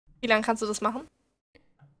Wie lange kannst du das machen?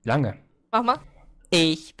 Lange. Mach mal.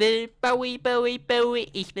 Ich will Bowie, Bowie, Bowie,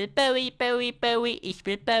 ich will Bowie, Bowie, Bowie, ich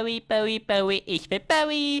will Bowie, Bowie, Bowie, ich will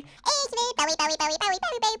Bowie.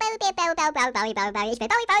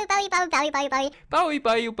 Bowie,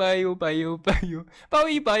 Bowie, Bowie, Bowie,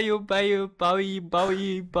 Bowie, Bowie, Bowie, Bowie, Bowie,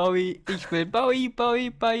 Bowie, Bowie, ich will Bowie, Bowie,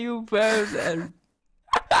 Bowie, Bowie.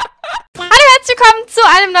 Hallo, herzlich willkommen zu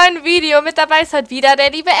einem neuen Video. Mit dabei ist heute wieder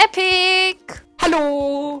der liebe Epic.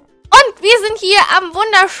 Hallo. Und wir sind hier am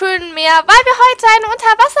wunderschönen Meer, weil wir heute eine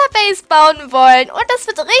Unterwasser-Base bauen wollen. Und das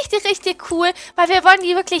wird richtig, richtig cool, weil wir wollen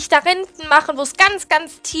die wirklich da hinten machen, wo es ganz,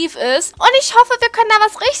 ganz tief ist. Und ich hoffe, wir können da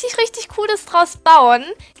was richtig, richtig Cooles draus bauen.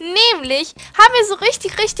 Nämlich haben wir so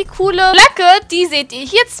richtig, richtig coole Blöcke. Die seht ihr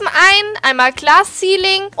hier zum einen. Einmal Glass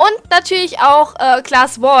Ceiling und natürlich auch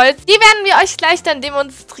Glass Walls. Die werden wir euch gleich dann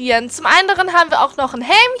demonstrieren. Zum anderen haben wir auch noch einen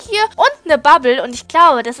Helm hier und eine Bubble. Und ich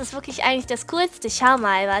glaube, das ist wirklich eigentlich das Coolste. Schau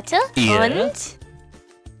mal, warte. Ja. Und?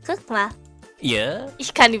 Guck mal. Ja?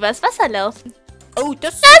 Ich kann übers Wasser laufen. Oh,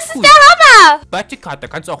 das ist Der Hammer! Warte, Kat, da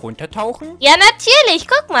kannst du auch runtertauchen? Ja, natürlich.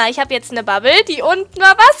 Guck mal, ich habe jetzt eine Bubble, die unten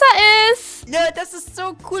über Wasser ist. Ja, das ist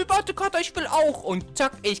so cool. Warte, Kat, ich will auch. Und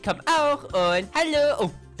zack, ich komm auch. Und hallo.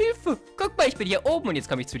 Oh, Hilfe. Guck mal, ich bin hier oben und jetzt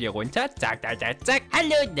komme ich zu dir runter. Zack, zack, zack, zack.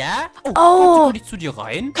 Hallo, da. Oh, Oh. kann ich zu dir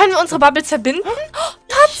rein? Können wir unsere Bubbles verbinden? Oh,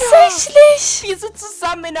 tatsächlich. Wir sind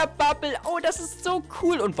zusammen in der Bubble. Oh, das ist so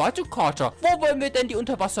cool. Und warte, Carter, wo wollen wir denn die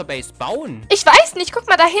Unterwasserbase bauen? Ich weiß nicht. Guck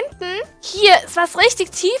mal, da hinten. Hier ist was richtig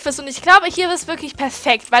Tiefes. Und ich glaube, hier ist wirklich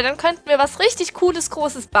perfekt. Weil dann könnten wir was richtig Cooles,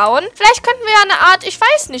 Großes bauen. Vielleicht könnten wir ja eine Art, ich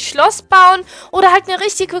weiß nicht, Schloss bauen. Oder halt eine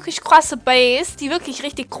richtig, wirklich krasse Base. Die wirklich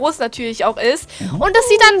richtig groß natürlich auch ist. Und das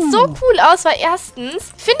sieht dann so cool aus. Weil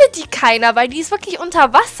erstens findet die keiner. Weil die ist wirklich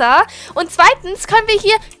unter Wasser. Und zweitens können wir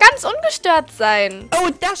hier ganz ungestört sein. Oh,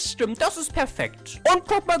 das stimmt. Das ist perfekt. Und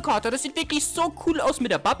guck mal, Carter, das sieht wirklich so cool aus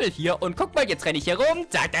mit der Bubble hier. Und guck mal, jetzt renne ich hier rum.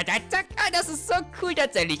 Zack, zack, zack, zack. Ah, das ist so cool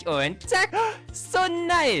tatsächlich. Und zack. So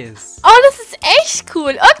nice. Oh, das ist echt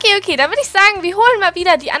cool. Okay, okay, dann würde ich sagen, wir holen mal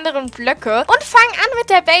wieder die anderen Blöcke und fangen an mit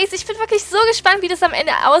der Base. Ich bin wirklich so gespannt, wie das am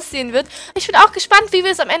Ende aussehen wird. Ich bin auch gespannt, wie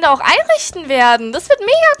wir es am Ende auch einrichten werden. Das wird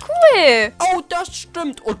mega cool. Oh, das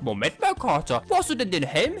stimmt. Und Moment mal, Carter. Wo hast du denn den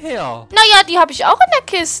Helm her? Naja, die habe ich auch in der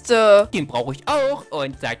Kiste. Den brauche ich auch.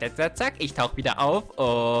 Und zack, zack, zack, zack. Ich tauche wieder auf.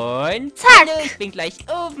 Und Zack. hallo, ich bin gleich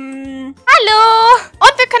oben. Hallo.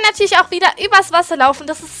 Und wir können natürlich auch wieder übers Wasser laufen.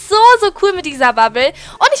 Das ist so, so cool mit dieser Bubble.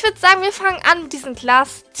 Und ich würde sagen, wir fangen an mit diesen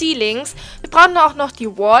Glass Ceilings. Wir brauchen auch noch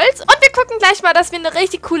die Walls. Und wir gucken gleich mal, dass wir eine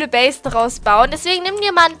richtig coole Base daraus bauen. Deswegen nimm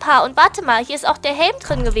dir mal ein paar. Und warte mal, hier ist auch der Helm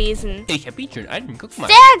drin gewesen. Ich habe ihn schon an. Guck mal.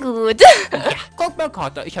 Sehr gut. Ja, guck mal,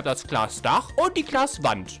 Carter. Ich habe das Glasdach und die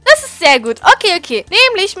Glaswand. Das ist sehr gut. Okay, okay.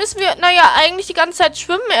 Nämlich müssen wir, naja, eigentlich die ganze Zeit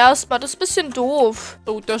schwimmen erstmal. Das ist ein bisschen doof.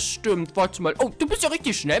 Oh, das stimmt. Warte mal. Oh, du bist ja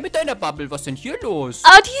richtig schnell mit deiner Bubble. Was ist denn hier los?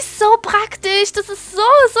 Oh, die ist so praktisch. Das ist so,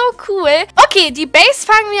 so cool. Okay, die Base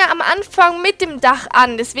fangen wir am Anfang mit dem Dach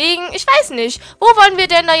an. Deswegen, ich weiß nicht. Wo wollen wir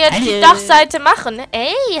denn, naja, die Hallo. Dachseite machen?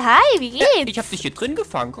 Ey, hi, wie geht's? Ich habe dich hier drin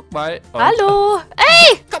gefangen. Guck mal. Und Hallo.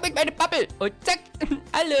 Ey, komm in meine Bubble. Und zack.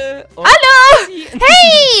 Hallo. Und hallo.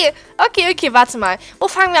 Hey. Okay, okay, warte mal. Wo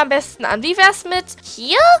fangen wir am besten an? Wie wär's mit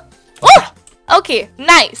hier? Oh, okay,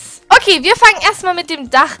 nice. Okay, wir fangen erstmal mit dem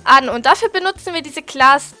Dach an und dafür benutzen wir diese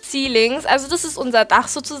Glass Ceilings. Also das ist unser Dach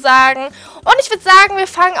sozusagen. Und ich würde sagen, wir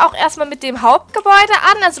fangen auch erstmal mit dem Hauptgebäude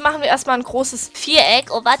an. Also machen wir erstmal ein großes Viereck.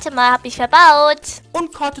 Oh, warte mal, habe ich verbaut.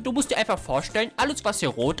 Und Karte, du musst dir einfach vorstellen, alles was hier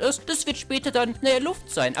rot ist, das wird später dann, naja, Luft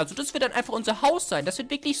sein. Also das wird dann einfach unser Haus sein. Das wird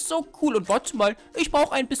wirklich so cool. Und warte mal, ich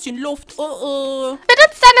brauche ein bisschen Luft.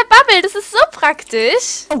 Benutzt deine Bubble, das ist so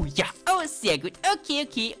praktisch. Oh ja, oh, sehr gut. Okay,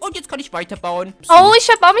 okay. Und jetzt kann ich weiterbauen. Oh, ich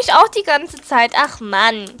verbaue mich auch die ganze Zeit. Ach,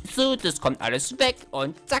 Mann. So, das kommt alles weg.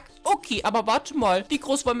 Und zack. Okay, aber warte mal. Wie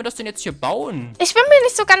groß wollen wir das denn jetzt hier bauen? Ich bin mir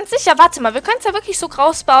nicht so ganz sicher. Warte mal, wir können es ja wirklich so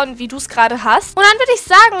groß bauen, wie du es gerade hast. Und dann würde ich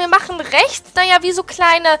sagen, wir machen rechts, naja, wie so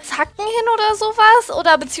kleine Zacken hin oder sowas.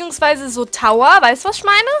 Oder beziehungsweise so Tower. Weißt du, was ich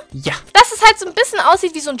meine? Ja. Dass es halt so ein bisschen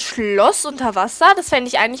aussieht wie so ein Schloss unter Wasser. Das fände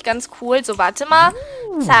ich eigentlich ganz cool. So, warte mal.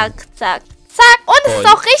 Zack, zack, zack. Und es ist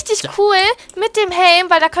auch richtig cool mit dem Helm,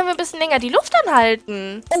 weil da können wir ein bisschen länger die Luft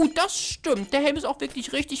anhalten. Oh, das stimmt. Der Helm ist auch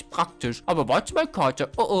wirklich richtig praktisch. Aber warte mal,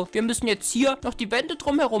 Karte. Oh, oh. Wir müssen jetzt hier noch die Wände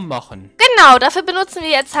drumherum machen. Genau, dafür benutzen wir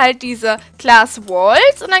jetzt halt diese Glass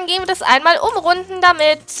Walls. Und dann gehen wir das einmal umrunden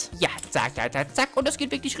damit. Ja, zack, zack, zack, zack. Und das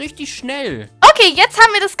geht wirklich richtig schnell. Okay, jetzt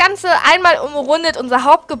haben wir das Ganze einmal umrundet, unser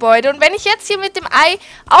Hauptgebäude. Und wenn ich jetzt hier mit dem Ei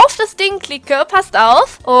auf das Ding klicke, passt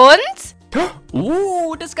auf. Und...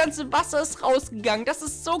 Das ganze Wasser ist rausgegangen. Das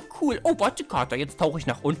ist so cool. Oh, warte, Kater, jetzt tauche ich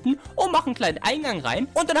nach unten und mache einen kleinen Eingang rein.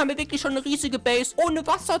 Und dann haben wir wirklich schon eine riesige Base ohne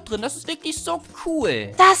Wasser drin. Das ist wirklich so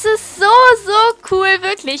cool. Das ist so cool,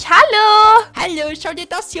 wirklich. Hallo. Hallo, schau dir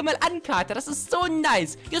das hier mal an, Kater. Das ist so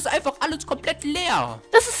nice. Hier ist einfach alles komplett leer.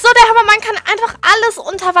 Das ist so der Hammer. Man kann einfach alles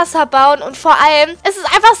unter Wasser bauen. Und vor allem, es ist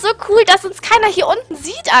einfach so cool, dass uns keiner hier unten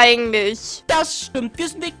sieht eigentlich. Das stimmt. Wir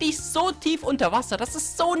sind wirklich so tief unter Wasser. Das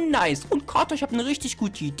ist so nice. Und Kater, ich habe eine richtig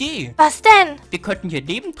gute Idee. Was denn? Wir könnten hier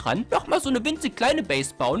nebendran nochmal so eine winzig kleine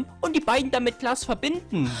Base bauen und die beiden dann mit Glas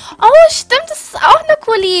verbinden. Oh, stimmt. Das ist auch eine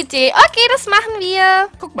coole Idee. Okay, das machen wir.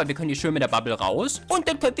 Guck mal, wir können hier schön mit der Bubble raus und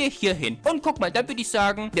dann können wir hier hin. Und guck mal, dann würde ich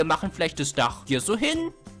sagen, wir machen vielleicht das Dach hier so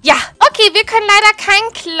hin. Ja, okay, wir können leider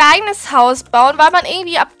kein kleines Haus bauen, weil man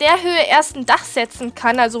irgendwie ab der Höhe erst ein Dach setzen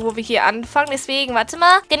kann, also wo wir hier anfangen. Deswegen, warte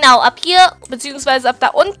mal. Genau, ab hier, beziehungsweise ab da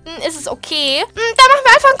unten ist es okay. Dann machen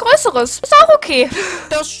wir einfach ein größeres. Ist auch okay.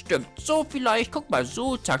 Das stimmt. So vielleicht, guck mal,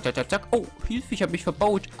 so, zack, zack, zack, zack. Oh, Hilfe, ich habe mich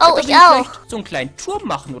verbaut. Oh, ich auch. Vielleicht so einen kleinen Turm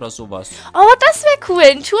machen oder sowas. Oh, das wäre cool.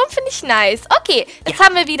 Ein Turm finde ich nice. Okay, jetzt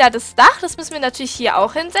haben wir wieder das Dach. Das müssen wir natürlich hier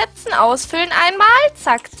auch hinsetzen. Ausfüllen einmal.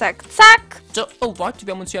 Zack, zack, zack. So, oh, warte,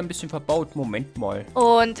 wir haben uns hier ein bisschen verbaut. Moment mal.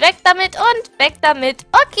 Und weg damit und weg damit.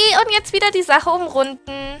 Okay, und jetzt wieder die Sache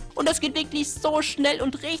umrunden. Und das geht wirklich so schnell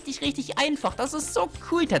und richtig, richtig einfach. Das ist so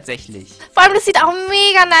cool tatsächlich. Vor allem, das sieht auch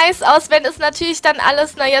mega nice aus, wenn es natürlich dann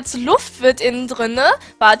alles, naja, zu Luft wird innen drin, ne?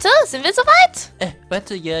 Warte, sind wir soweit?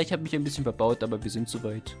 Warte, ja, ich habe mich ein bisschen verbaut, aber wir sind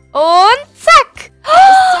soweit. Und zack. Das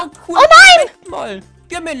ist so cool. Oh nein! Moment mal.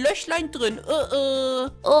 Wir haben ein Löchlein drin.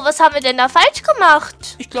 Oh, was haben wir denn da falsch gemacht?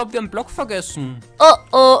 Ich glaube, wir haben einen Block vergessen.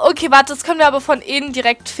 Oh, okay, warte, das können wir aber von innen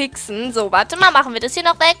direkt fixen. So, warte mal, machen wir das hier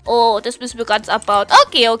noch weg? Oh, das müssen wir ganz abbauen.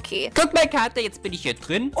 Okay. Guck mal, Kater, jetzt bin ich hier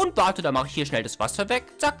drin. Und warte, da mache ich hier schnell das Wasser weg.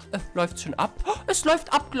 Zack, läuft schon ab. Oh, es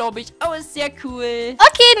läuft ab, glaube ich. Oh, ist sehr cool.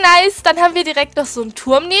 Okay, nice. Dann haben wir direkt noch so einen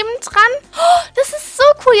Turm nebendran. Oh, das ist so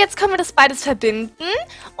cool. Jetzt können wir das beides verbinden.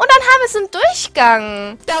 Und dann haben wir so einen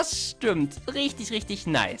Durchgang. Das stimmt. Richtig, richtig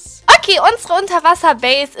nice. Okay, unsere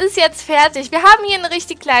Unterwasser-Base ist jetzt fertig. Wir haben hier einen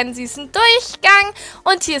richtig kleinen, süßen Durchgang.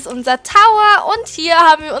 Und hier ist unser Tower. Und hier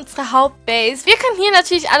haben wir unsere Hauptbase. Wir können hier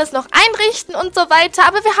natürlich alles noch einrichten und so weiter.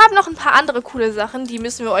 Aber wir haben noch ein paar andere coole Sachen. Die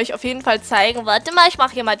müssen wir euch auf jeden Fall zeigen. Warte mal, ich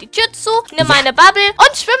mache hier mal die Tür zu. Nehme meine Bubble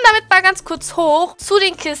und schwimme damit mal ganz kurz hoch zu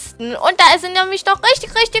den Kisten. Und da sind nämlich noch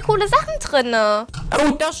richtig, richtig coole Sachen drin.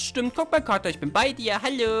 Oh, das stimmt. Guck mal, Kater, ich bin bei dir.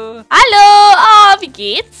 Hallo. Hallo. Oh, wie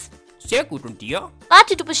geht's? Sehr gut. Und dir?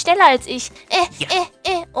 Warte, du bist schneller als ich.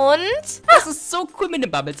 Und? Das ist so cool mit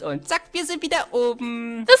den Bubbles. Und zack, wir sind wieder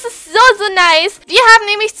oben. Das ist so nice. Wir haben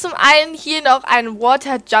nämlich zum einen hier noch ein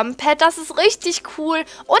Water Jump Pad. Das ist richtig cool.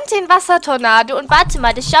 Und den Wassertornado. Und warte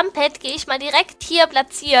mal, das Jump Pad gehe ich mal direkt hier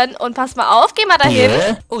platzieren. Und pass mal auf, geh mal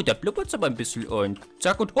dahin. Oh, da blubbert's aber ein bisschen. Und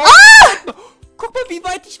zack und hoch. Ah! Guck mal, wie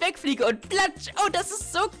weit ich wegfliege. Und platsch. Oh, das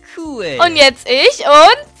ist so cool. Und jetzt ich.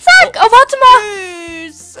 Und zack. Oh, warte mal.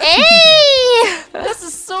 Tschüss. Ey. Das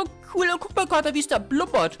ist so cool. Und guck mal, Kater, wie es da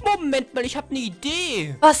blubbert. Moment mal, ich habe eine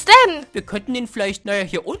Idee. Was denn? Wir könnten den vielleicht, naja,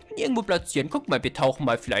 hier unten irgendwo platzieren. Guck mal, wir tauchen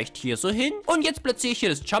mal vielleicht hier so hin. Und jetzt platziere ich hier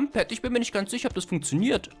das Jump Pad. Ich bin mir nicht ganz sicher, ob das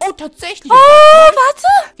funktioniert. Oh, tatsächlich. Oh,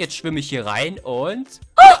 warte. Jetzt schwimme ich hier rein und...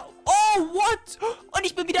 Oh, what? Und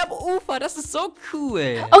ich bin wieder am Ufer. Das ist so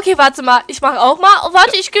cool. Okay, warte mal. Ich mache auch mal. Oh,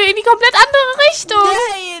 warte, ich gehe in die komplett andere Richtung.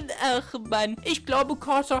 Nein, ach Mann. Ich glaube,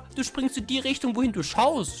 Kater, du springst in die Richtung, wohin du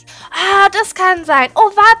schaust. Ah, das kann sein.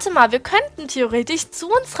 Oh, warte mal. Wir könnten theoretisch zu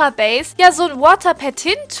unserer Base ja so ein Waterpad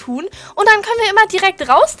hin tun. Und dann können wir immer direkt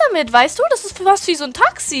raus damit, weißt du? Das ist fast wie so ein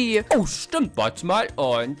Taxi. Oh, stimmt. Warte mal.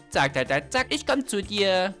 Und zack, zack, zack, zack. Ich komme zu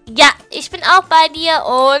dir. Ja, ich bin auch bei dir.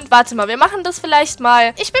 Und warte mal, wir machen das vielleicht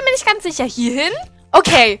mal. Ich bin mir nicht ganz sicher. Hierhin?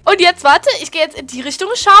 Okay. Und jetzt, warte. Ich gehe jetzt in die Richtung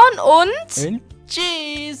schauen und...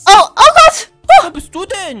 Tschüss. Oh Gott. Wo bist du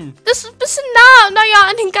denn? Das ist ein bisschen naja,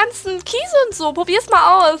 an den ganzen Kies und so. Probier's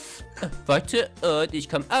mal aus. Warte, ich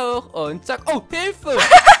komme auch und zack. Oh, Hilfe!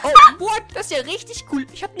 Oh, what? Das ist ja richtig cool.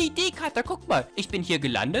 Ich habe eine Idee, Kater. Guck mal. Ich bin hier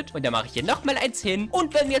gelandet und dann mache ich hier nochmal eins hin.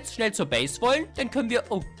 Und wenn wir jetzt schnell zur Base wollen, dann können wir...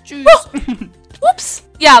 Oh, tschüss. Ups.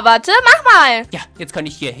 Ja, warte, mach mal. Ja, jetzt kann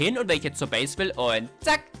ich hier hin und wenn ich jetzt zur Base will und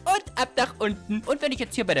zack und ab nach unten. Und wenn ich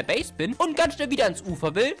jetzt hier bei der Base bin und ganz schnell wieder ans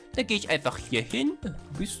Ufer will, dann gehe ich einfach hier hin.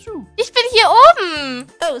 Wo bist du? Ich bin hier oben.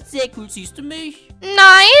 Oh, sehr cool. Siehst du mich?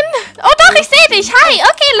 Nein. Oh doch, ich sehe dich. Hi.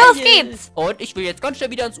 Okay, los geht's. Und ich will jetzt ganz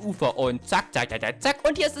schnell wieder ans Ufer. Und zack, zack, zack, zack, zack.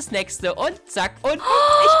 Und hier ist das nächste. Und zack. Und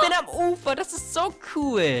ich bin am Ufer. Das ist so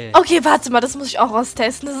cool. Okay, warte mal. Das muss ich auch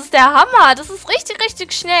austesten. Das ist der Hammer. Das ist richtig,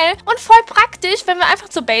 richtig schnell. Und voll praktisch, wenn wir einfach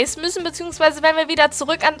zur Base müssen. Beziehungsweise wenn wir wieder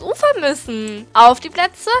zurück ans Ufer müssen. Auf die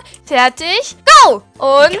Plätze. Fertig. Go.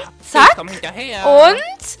 Und Zack. Ich komm hinterher.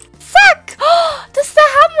 Und zack. Oh, das ist der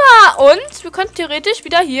Hammer. Und wir können theoretisch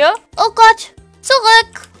wieder hier... Oh Gott,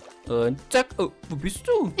 zurück. Und zack. Oh, wo bist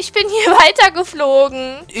du? Ich bin hier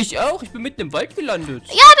weitergeflogen. Ich auch. Ich bin mitten im Wald gelandet.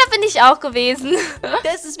 Ja, da bin ich auch gewesen.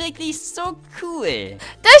 Das ist wirklich so cool.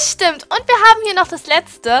 Das stimmt. Und wir haben hier noch das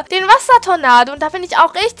letzte, den Wassertornado. Und da bin ich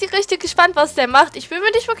auch richtig, richtig gespannt, was der macht. Ich bin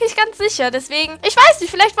mir nicht wirklich ganz sicher. Deswegen, ich weiß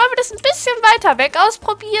nicht, vielleicht wollen wir das ein bisschen weiter weg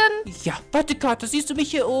ausprobieren. Ja, warte, Karte, siehst du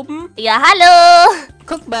mich hier oben? Ja, hallo.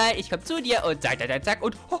 Guck mal, ich komm zu dir und zack, zack, zack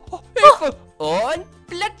und Hilfe. Und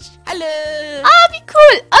platsch, alle. Ah, wie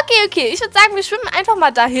cool. Okay. Ich würde sagen, wir schwimmen einfach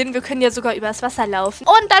mal dahin. Wir können ja sogar übers Wasser laufen.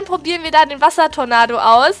 Und dann probieren wir da den Wassertornado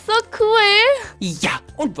aus. So cool. Ja,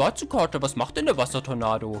 und warte, Karte, was macht denn der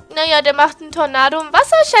Wassertornado? Naja, der macht einen Tornado im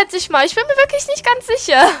Wasser, schätze ich mal. Ich bin mir wirklich nicht ganz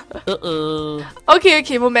sicher.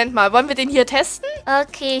 Okay, Moment mal. Wollen wir den hier testen?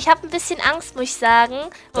 Okay, ich habe ein bisschen Angst, muss ich sagen.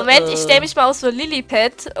 Moment, ich stelle mich mal auf so ein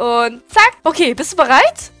Lillipad und zack. Okay, bist du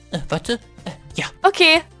bereit? Warte. Ja.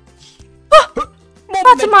 Okay. Moment,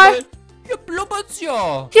 Warte mal. Hier blubbert's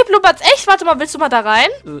ja. Hier blubbert's echt. Warte mal, willst du mal da rein?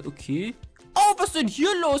 Okay. Oh, was ist denn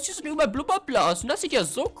hier los? Hier sind überall Blubberblasen. Das sieht ja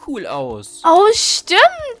so cool aus. Oh, stimmt.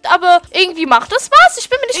 Aber irgendwie macht das was. Ich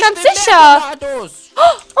bin mir nicht ganz sicher.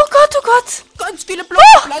 Oh Gott. Ganz viele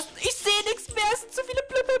Blubberblasen. Ich sehe nichts mehr. Es sind zu viele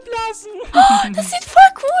Blubberblasen. Oh, das sieht voll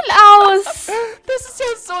cool aus. Das ist ja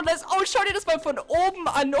so nice. Oh, schau dir das mal von oben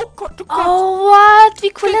an. Oh Gott, oh Gott. Oh, what?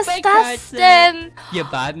 Wie cool ist das denn? Wir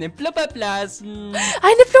baden in Blubberblasen.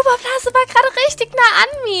 Eine Blubberblase war gerade richtig nah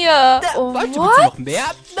an mir. Oh, Warte, willst du what? noch mehr?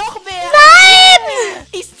 Noch mehr? Nein!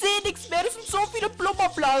 Ich sehe nichts mehr. Das sind so viele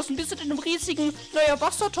Blubberblasen. Die sind in einem riesigen,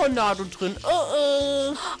 Wassertornado drin.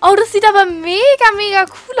 Oh, das sieht aber mega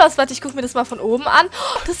cool aus. Warte, ich gucke mir das mal von oben an.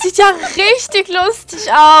 Das sieht ja richtig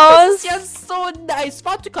lustig aus. Das ist ja so nice.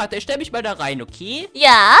 Warte, Karte, ich stell mich mal da rein, okay?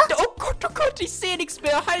 Ja? Oh Gott, ich sehe nichts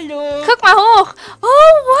mehr. Hallo. Guck mal hoch. Oh,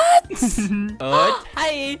 what? Und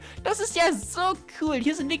hi. Das ist ja so cool.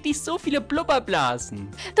 Hier sind wirklich so viele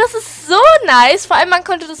Blubberblasen. Das ist so nice. Vor allem, man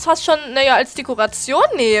könnte das fast schon, als Dekoration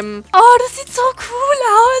nehmen. Oh, das sieht so cool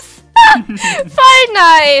aus. Voll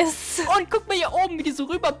nice. Und guck mal hier oben, wie die so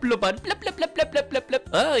rüber blubbern. Blub.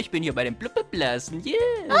 Oh, ich bin hier bei den Blubberblasen. Yeah.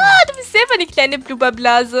 Ah, du bist selber eine kleine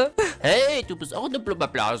Blubberblase. Hey, du bist auch eine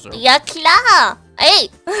Blubberblase. Ja, klar. Ey.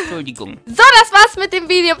 Entschuldigung. So, das war's mit dem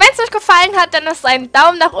Video. Wenn es euch gefallen hat, dann lasst einen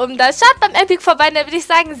Daumen nach oben da. Schaut beim Epic vorbei. Dann würde ich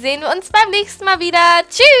sagen, sehen wir uns beim nächsten Mal wieder.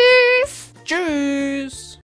 Tschüss. Tschüss.